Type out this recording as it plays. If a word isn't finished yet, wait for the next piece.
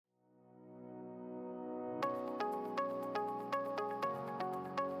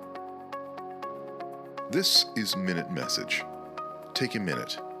This is Minute Message. Take a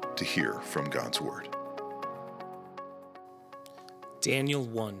minute to hear from God's Word. Daniel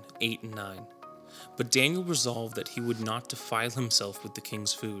 1, 8 and 9. But Daniel resolved that he would not defile himself with the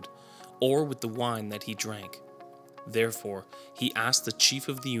king's food, or with the wine that he drank. Therefore he asked the chief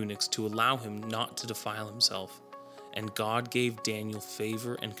of the eunuchs to allow him not to defile himself. And God gave Daniel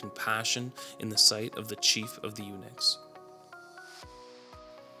favor and compassion in the sight of the chief of the eunuchs.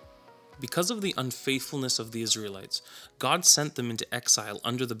 Because of the unfaithfulness of the Israelites, God sent them into exile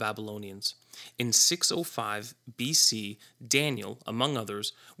under the Babylonians. In 605 BC, Daniel, among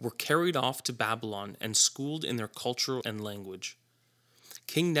others, were carried off to Babylon and schooled in their culture and language.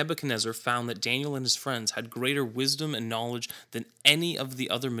 King Nebuchadnezzar found that Daniel and his friends had greater wisdom and knowledge than any of the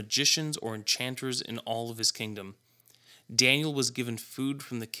other magicians or enchanters in all of his kingdom. Daniel was given food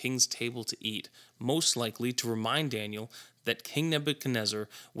from the king's table to eat, most likely to remind Daniel that King Nebuchadnezzar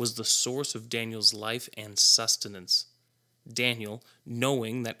was the source of Daniel's life and sustenance. Daniel,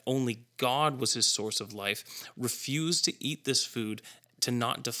 knowing that only God was his source of life, refused to eat this food to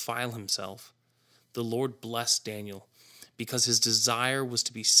not defile himself. The Lord blessed Daniel because his desire was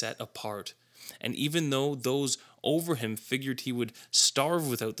to be set apart. And even though those over him figured he would starve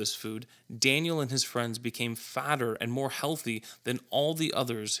without this food, Daniel and his friends became fatter and more healthy than all the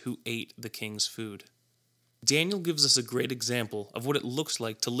others who ate the king's food. Daniel gives us a great example of what it looks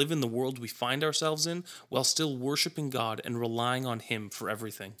like to live in the world we find ourselves in while still worshiping God and relying on Him for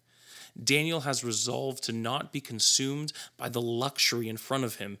everything. Daniel has resolved to not be consumed by the luxury in front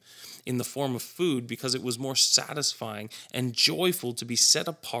of him in the form of food because it was more satisfying and joyful to be set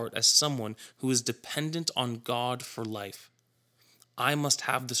apart as someone who is dependent on God for life. I must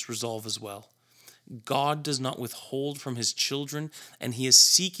have this resolve as well. God does not withhold from his children, and he is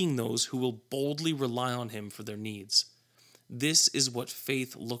seeking those who will boldly rely on him for their needs. This is what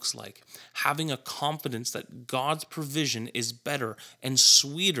faith looks like, having a confidence that God's provision is better and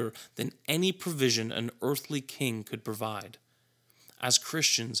sweeter than any provision an earthly king could provide. As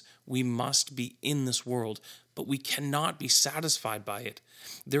Christians, we must be in this world, but we cannot be satisfied by it.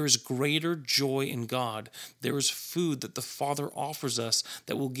 There is greater joy in God. There is food that the Father offers us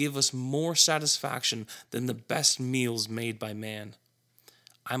that will give us more satisfaction than the best meals made by man.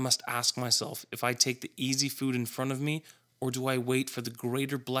 I must ask myself if I take the easy food in front of me, or do I wait for the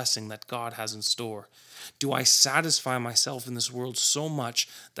greater blessing that God has in store? Do I satisfy myself in this world so much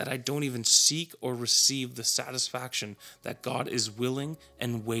that I don't even seek or receive the satisfaction that God is willing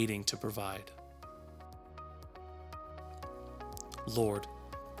and waiting to provide? Lord,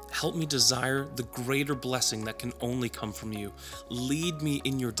 help me desire the greater blessing that can only come from you. Lead me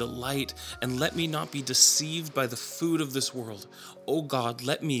in your delight and let me not be deceived by the food of this world. Oh God,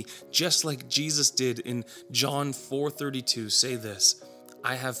 let me, just like Jesus did in John 4:32, say this: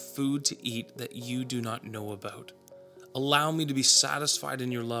 I have food to eat that you do not know about. Allow me to be satisfied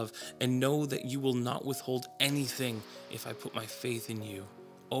in your love and know that you will not withhold anything if I put my faith in you.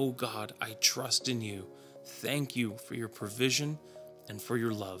 Oh God, I trust in you. Thank you for your provision and for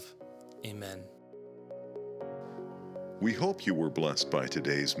your love. Amen. We hope you were blessed by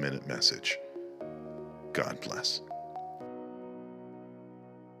today's Minute Message. God bless.